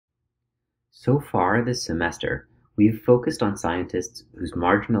So far this semester, we've focused on scientists whose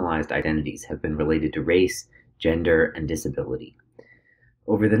marginalized identities have been related to race, gender, and disability.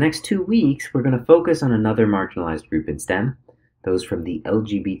 Over the next 2 weeks, we're going to focus on another marginalized group in STEM, those from the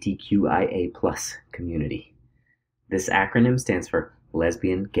LGBTQIA+ community. This acronym stands for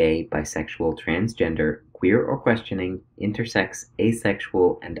lesbian, gay, bisexual, transgender, queer or questioning, intersex,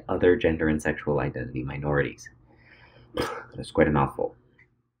 asexual, and other gender and sexual identity minorities. That's quite a mouthful.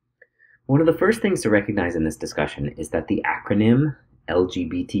 One of the first things to recognize in this discussion is that the acronym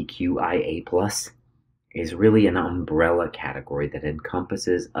LGBTQIA+ is really an umbrella category that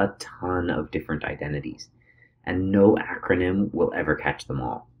encompasses a ton of different identities, and no acronym will ever catch them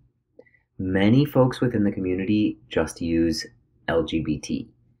all. Many folks within the community just use LGBT,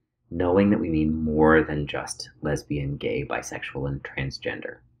 knowing that we mean more than just lesbian, gay, bisexual, and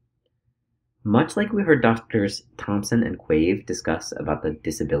transgender. Much like we heard Drs. Thompson and Quave discuss about the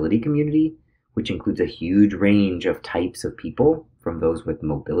disability community, which includes a huge range of types of people, from those with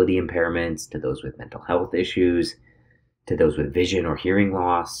mobility impairments, to those with mental health issues, to those with vision or hearing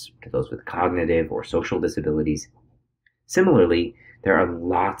loss, to those with cognitive or social disabilities. Similarly, there are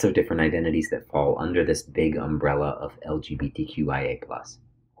lots of different identities that fall under this big umbrella of LGBTQIA+.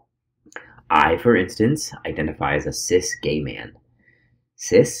 I, for instance, identify as a cis gay man.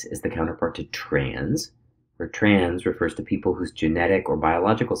 Cis is the counterpart to trans, where trans refers to people whose genetic or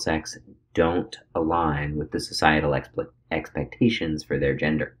biological sex don't align with the societal expectations for their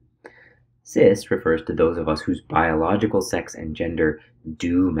gender. Cis refers to those of us whose biological sex and gender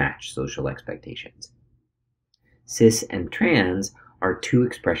do match social expectations. Cis and trans are two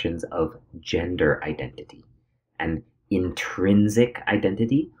expressions of gender identity, an intrinsic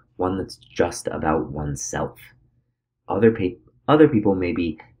identity, one that's just about oneself. Other people may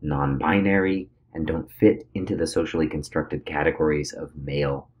be non-binary and don't fit into the socially constructed categories of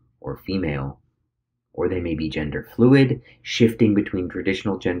male or female, or they may be gender fluid, shifting between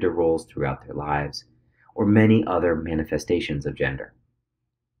traditional gender roles throughout their lives, or many other manifestations of gender.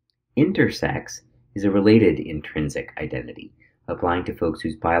 Intersex is a related intrinsic identity, applying to folks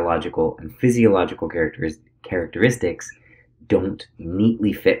whose biological and physiological characteristics don't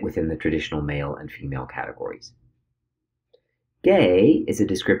neatly fit within the traditional male and female categories. Gay is a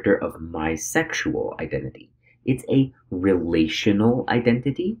descriptor of my sexual identity. It's a relational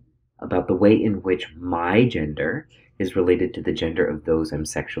identity about the way in which my gender is related to the gender of those I'm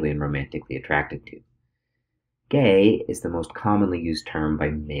sexually and romantically attracted to. Gay is the most commonly used term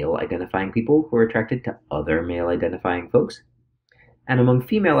by male-identifying people who are attracted to other male-identifying folks. And among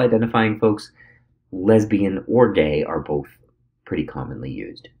female-identifying folks, lesbian or gay are both pretty commonly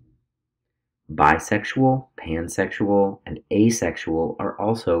used. Bisexual, pansexual, and asexual are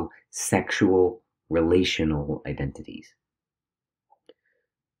also sexual relational identities.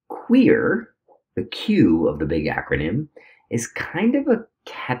 Queer, the Q of the big acronym, is kind of a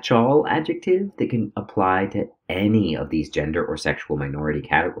catch-all adjective that can apply to any of these gender or sexual minority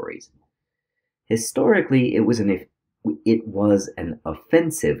categories. Historically, it was an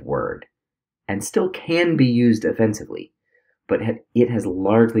offensive word, and still can be used offensively, but it has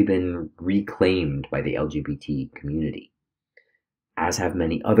largely been reclaimed by the LGBT community, as have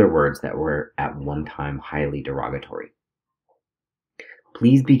many other words that were at one time highly derogatory.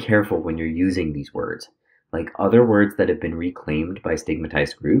 Please be careful when you're using these words. Like other words that have been reclaimed by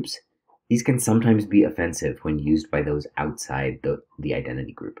stigmatized groups, these can sometimes be offensive when used by those outside the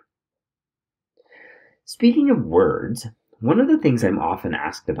identity group. Speaking of words, one of the things I'm often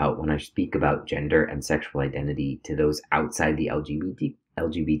asked about when I speak about gender and sexual identity to those outside the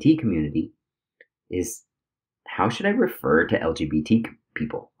LGBT community is, how should I refer to LGBT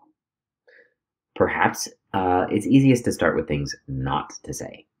people? Perhaps it's easiest to start with things not to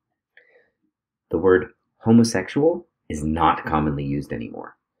say. The word homosexual is not commonly used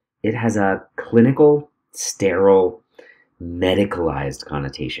anymore. It has a clinical, sterile, medicalized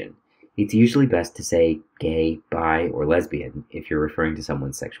connotation. It's usually best to say gay, bi, or lesbian if you're referring to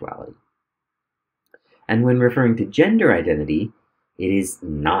someone's sexuality. And when referring to gender identity, it is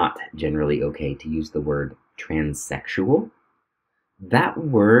not generally okay to use the word transsexual. That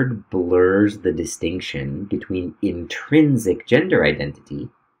word blurs the distinction between intrinsic gender identity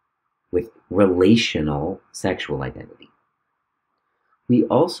with relational sexual identity. We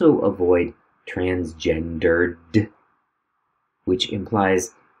also avoid transgendered, which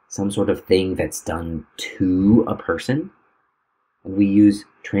implies some sort of thing that's done to a person, and we use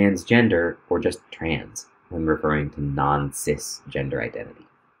transgender or just trans when referring to non-cis gender identity.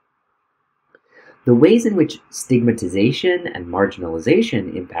 The ways in which stigmatization and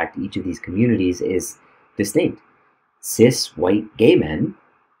marginalization impact each of these communities is distinct. Cis white gay men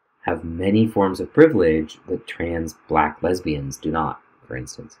have many forms of privilege that trans Black lesbians do not, for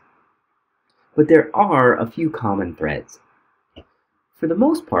instance. But there are a few common threads. For the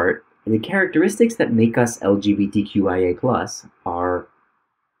most part, the characteristics that make us LGBTQIA+ are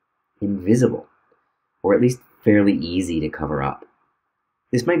invisible, or at least fairly easy to cover up.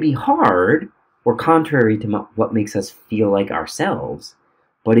 This might be hard or contrary to what makes us feel like ourselves,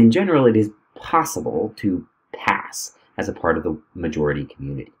 but in general it is possible to pass as a part of the majority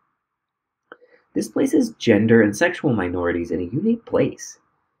community. This places gender and sexual minorities in a unique place.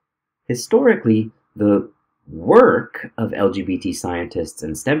 Historically, the work of LGBT scientists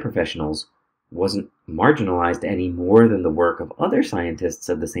and STEM professionals wasn't marginalized any more than the work of other scientists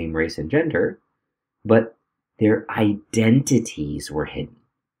of the same race and gender, but their identities were hidden.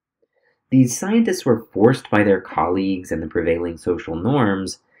 These scientists were forced by their colleagues and the prevailing social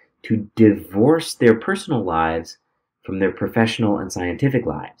norms to divorce their personal lives from their professional and scientific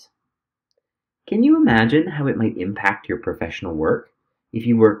lives. Can you imagine how it might impact your professional work if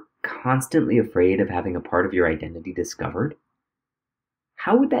you were constantly afraid of having a part of your identity discovered?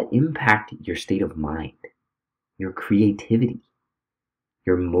 How would that impact your state of mind, your creativity,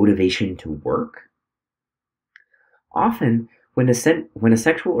 your motivation to work? Often, when a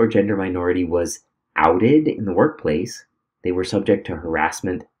sexual or gender minority was outed in the workplace, they were subject to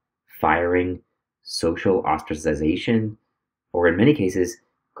harassment, firing, social ostracization, or in many cases,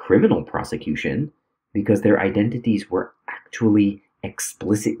 criminal prosecution, because their identities were actually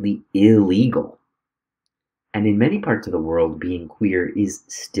explicitly illegal. And in many parts of the world, being queer is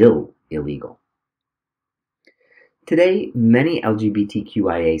still illegal. Today, many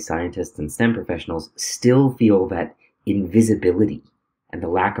LGBTQIA scientists and STEM professionals still feel that invisibility and the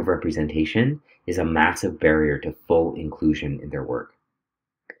lack of representation is a massive barrier to full inclusion in their work.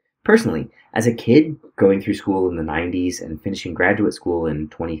 Personally, as a kid going through school in the 90s and finishing graduate school in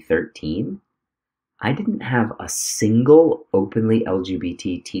 2013, I didn't have a single openly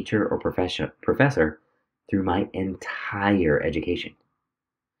LGBT teacher or professor through my entire education.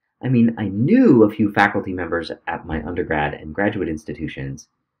 I mean, I knew a few faculty members at my undergrad and graduate institutions,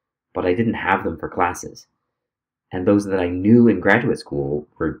 but I didn't have them for classes. And those that I knew in graduate school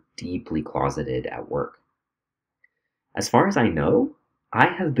were deeply closeted at work. As far as I know, I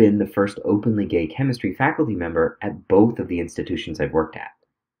have been the first openly gay chemistry faculty member at both of the institutions I've worked at.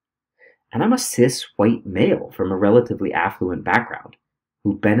 And I'm a cis white male from a relatively affluent background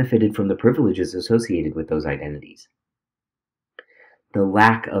who benefited from the privileges associated with those identities. The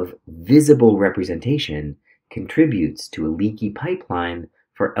lack of visible representation contributes to a leaky pipeline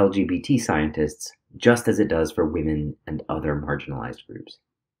for LGBT scientists, just as it does for women and other marginalized groups.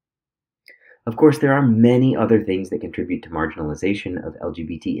 Of course, there are many other things that contribute to marginalization of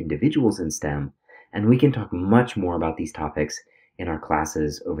LGBT individuals in STEM, and we can talk much more about these topics in our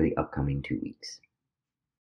classes over the upcoming 2 weeks.